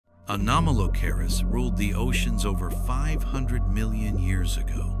Anomalocaris ruled the oceans over 500 million years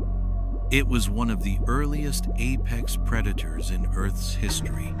ago. It was one of the earliest apex predators in Earth's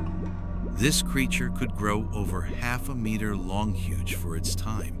history. This creature could grow over half a meter long, huge for its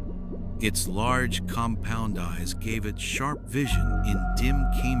time. Its large compound eyes gave it sharp vision in dim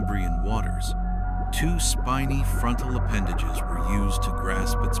Cambrian waters. Two spiny frontal appendages were used to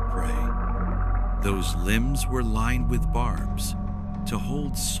grasp its prey. Those limbs were lined with barbs to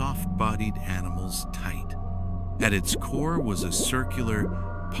hold soft-bodied animals tight. At its core was a circular,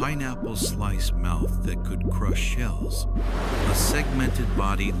 pineapple-slice mouth that could crush shells. A segmented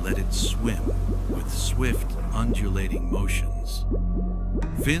body let it swim with swift, undulating motions.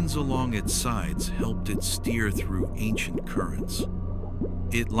 Fins along its sides helped it steer through ancient currents.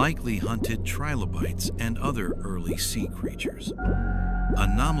 It likely hunted trilobites and other early sea creatures.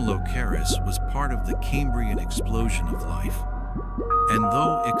 Anomalocaris was part of the Cambrian explosion of life, and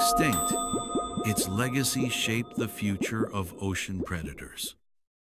though extinct, its legacy shaped the future of ocean predators.